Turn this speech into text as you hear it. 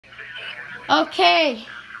Okay.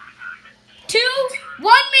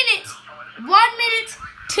 1 minute. 1 minute.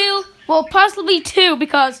 2. Well, possibly 2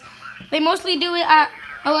 because they mostly do it at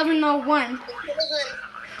 11:01.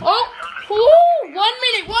 Oh, 1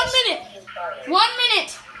 minute. 1 minute. 1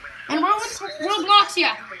 minute. And we're with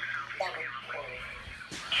Robloxia.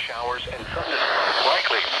 Showers and thunderstorms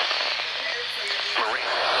likely.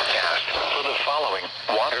 Marine forecast for the following.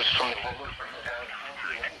 Waters from the Friday.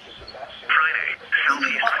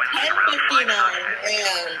 10:59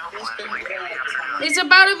 a.m. It's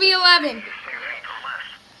about to be 11.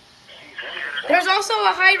 There's also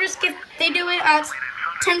a high risk if they do it at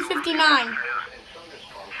 10:59.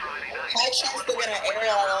 High chance they're gonna air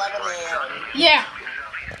at 11 a.m. Yeah.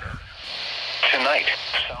 Tonight.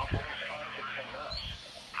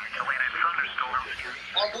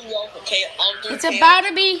 I'll do y'all. Okay, I'll do. It's about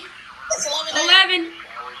to be It's 11. 11.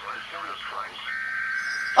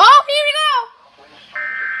 Oh, here we go.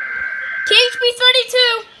 KHB32.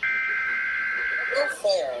 No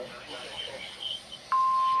fair.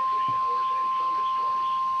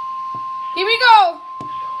 Here we go.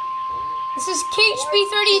 This is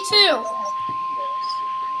KHB32.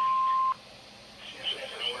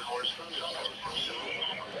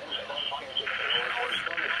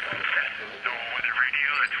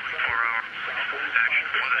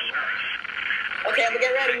 Okay, I'm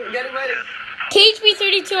get ready. Get it ready.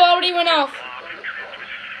 KHB32 already went off.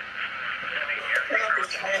 Turn off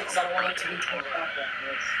this fan because I don't want it to be turned off like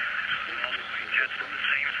this.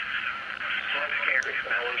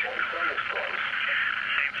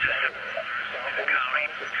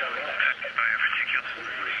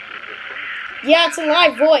 Yeah, it's a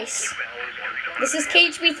live voice. This is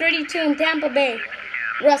KHB32 in Tampa Bay,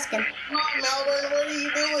 Ruskin. Come on, Melbourne, what are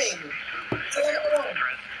you doing?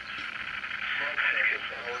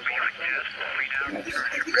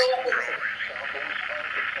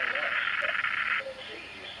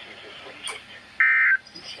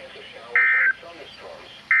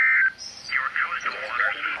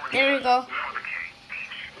 There we go.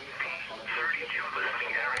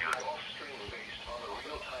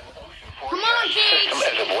 Come on,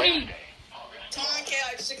 KH63. Come on,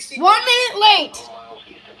 KIH63. 1 minute late.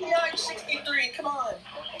 KIH63, come on.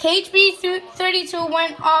 KHB32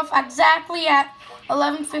 went off exactly at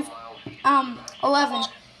 11.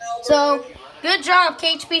 So, good job,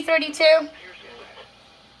 KHB32.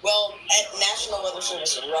 Well, at National Weather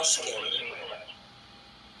Service in Ruskin.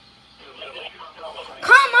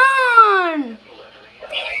 Come on!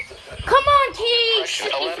 Come on,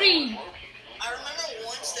 KH63. I remember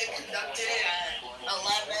once they conducted it at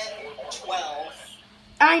 11:12.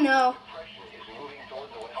 I know.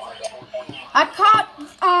 I caught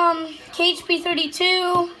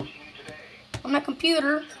KHB32 on my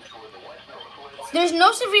computer. There's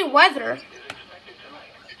no severe weather.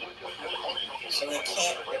 So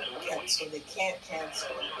they can't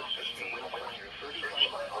cancel.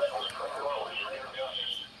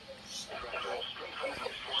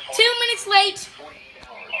 2 minutes late.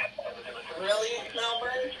 Really,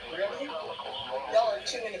 Melbourne? Really? Y'all are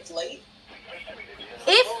 2 minutes late?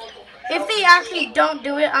 If they actually don't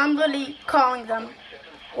do it, I'm really calling them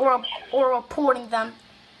or reporting them.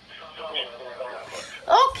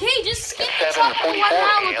 Okay, just skip the top of 1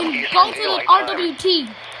 hour and go to the RWT.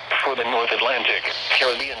 For the North Atlantic,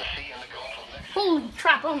 Caribbean Sea, and the Gulf of Mexico. Holy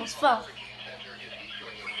crap, I almost fell.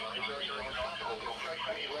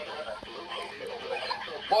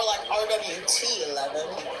 More like RWT 11.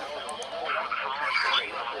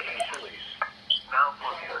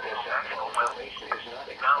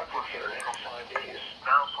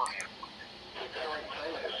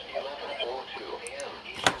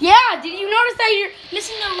 Yeah, did you notice that you're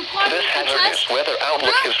missing the requirement for test? This weather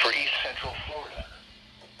outlook is for East Central Florida.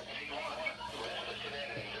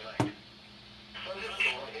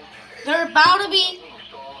 They're about to be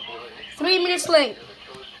 3 minutes late.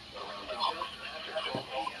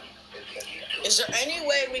 Is there any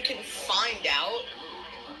way we can find out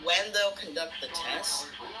when they'll conduct the test?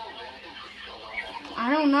 I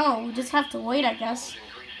don't know. We just have to wait, I guess.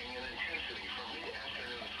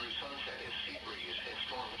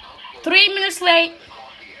 3 minutes late.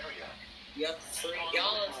 Yep,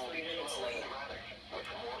 y'all are 3 minutes late.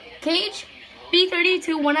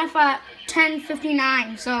 KHB32 went off at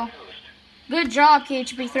 10:59, so good job,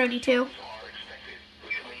 KHB32.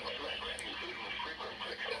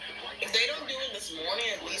 If they don't do it this morning,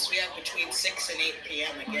 at least we have between 6 and 8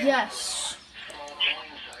 p.m. again. Yes.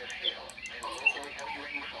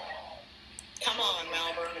 Come on,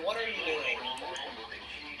 Melbourne, what are you doing?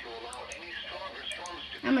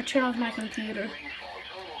 I'm gonna turn off my computer.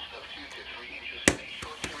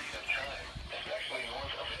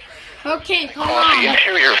 Okay, come Off the on.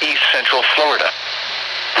 interior of East Central Florida.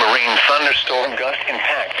 Marine thunderstorm gust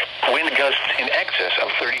impact. Wind gusts in excess of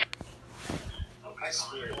 30. I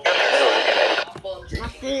swear.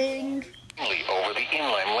 Nothing. Over the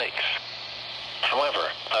inland lakes. However,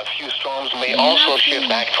 a few storms may also shift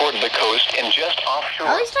back toward the coast and just offshore.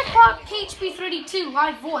 At least I caught KHB32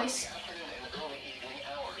 live voice.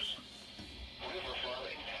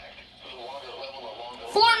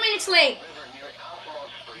 4 minutes late.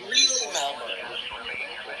 Really, Melbourne.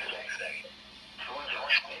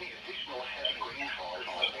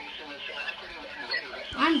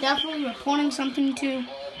 I'm definitely reporting something to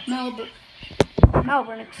Melbourne.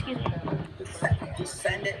 Melbourne, excuse me. Just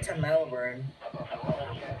send it to Melbourne.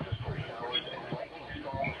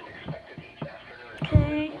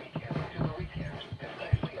 Okay.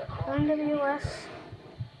 NWS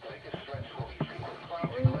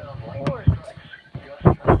report.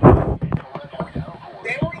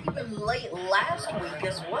 They were even late last week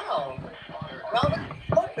as well. Well, they're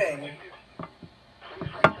hoping.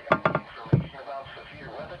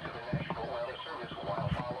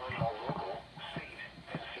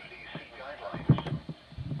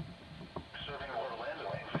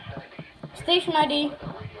 Station ID.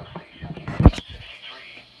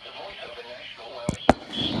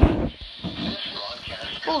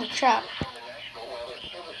 Holy crap.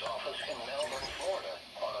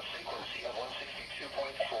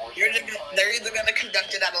 They're either going to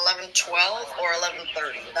conduct it at 11:12 or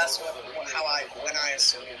 11:30. That's when I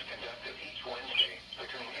assume.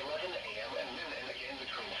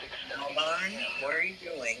 Melbourne, what are you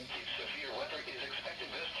doing?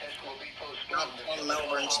 Knock on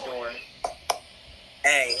Melbourne's door.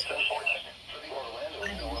 Hey.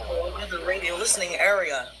 We're in the radio listening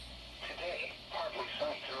area. Today, partly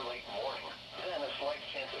sunny through late morning, then a slight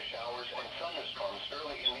chance of showers and thunderstorms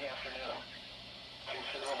early in the afternoon.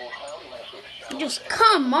 Considerable cloudiness with showers. Just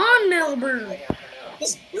come on, Melbourne.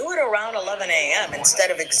 Just do it around 11 a.m. instead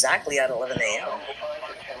of exactly at 11 a.m. 5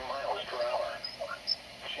 to 10 miles per hour.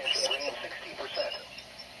 Chance of rain 60%.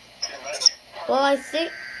 Tonight, Well, I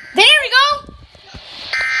think. There we go!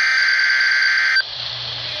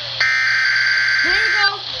 There we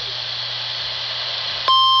go.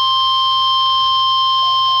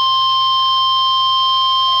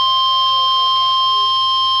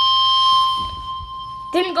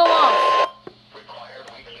 Didn't go off. required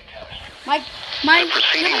weekly test. My The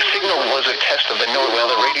preceding signal was a test of the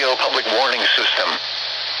NOAA radio public warning system.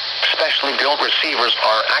 Specially built receivers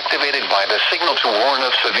are activated by the signal to warn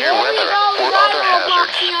of severe weather or other hazards.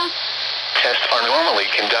 Robloxia. Tests are normally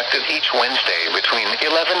conducted each Wednesday between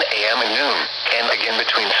 11 a.m. and noon, and again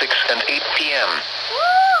between 6 and 8 p.m.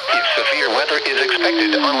 If severe weather is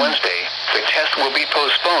expected on Wednesday, the test will be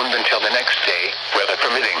postponed until the next day, weather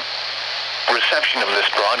permitting. Reception of this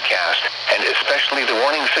broadcast, and especially the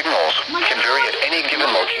warning signals, can vary at any given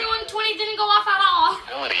location. 120 didn't go off at all.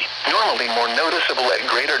 Normally more noticeable at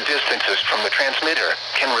greater distances from the transmitter,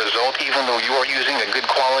 can result even though you are using a good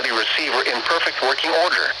quality receiver in perfect working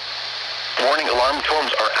order. Warning alarm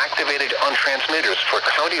tones are activated on transmitters for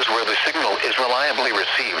counties where the signal is reliably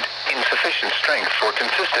received, in sufficient strength for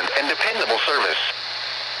consistent and dependable service.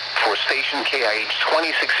 For station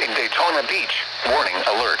KIH63 in Daytona Beach, warning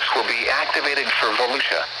alerts will be activated for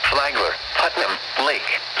Volusia, Flagler, Putnam, Lake,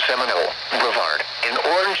 Seminole, Brevard, and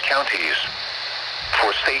Orange counties.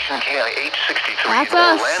 For station KIH63 That's in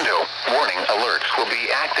us. Orlando, warning alerts will be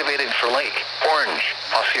activated for Lake, Orange,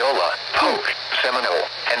 Osceola, Polk, Seminole,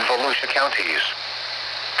 and Volusia counties.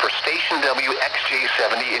 For station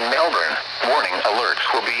WXJ70 in Melbourne, warning alerts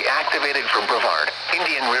will be activated for Brevard,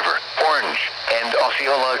 Indian River, Orange, and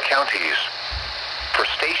Osceola counties. For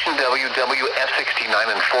station WWF69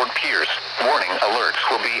 in Fort Pierce, warning alerts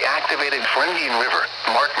will be activated for Indian River,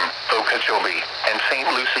 Martin, Okeechobee, and St.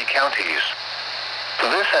 Lucie counties.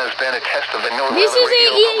 This has been a test of the NOAA This is radio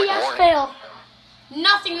a public EAS warning. fail.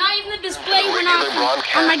 Nothing, not even the display went off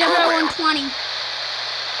on my WR120.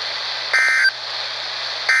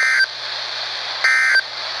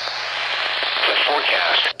 The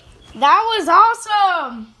forecast. That was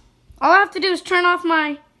awesome. All I have to do is turn off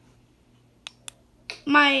my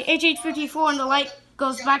HH54 and the light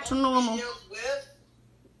goes back to normal.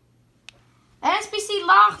 SBC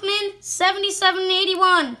Lochman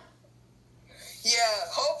 7781. Yeah,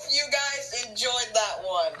 hope you guys enjoyed that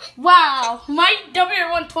one. Wow, my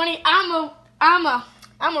WR120.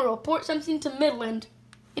 I'm a report something to Midland.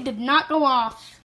 It did not go off.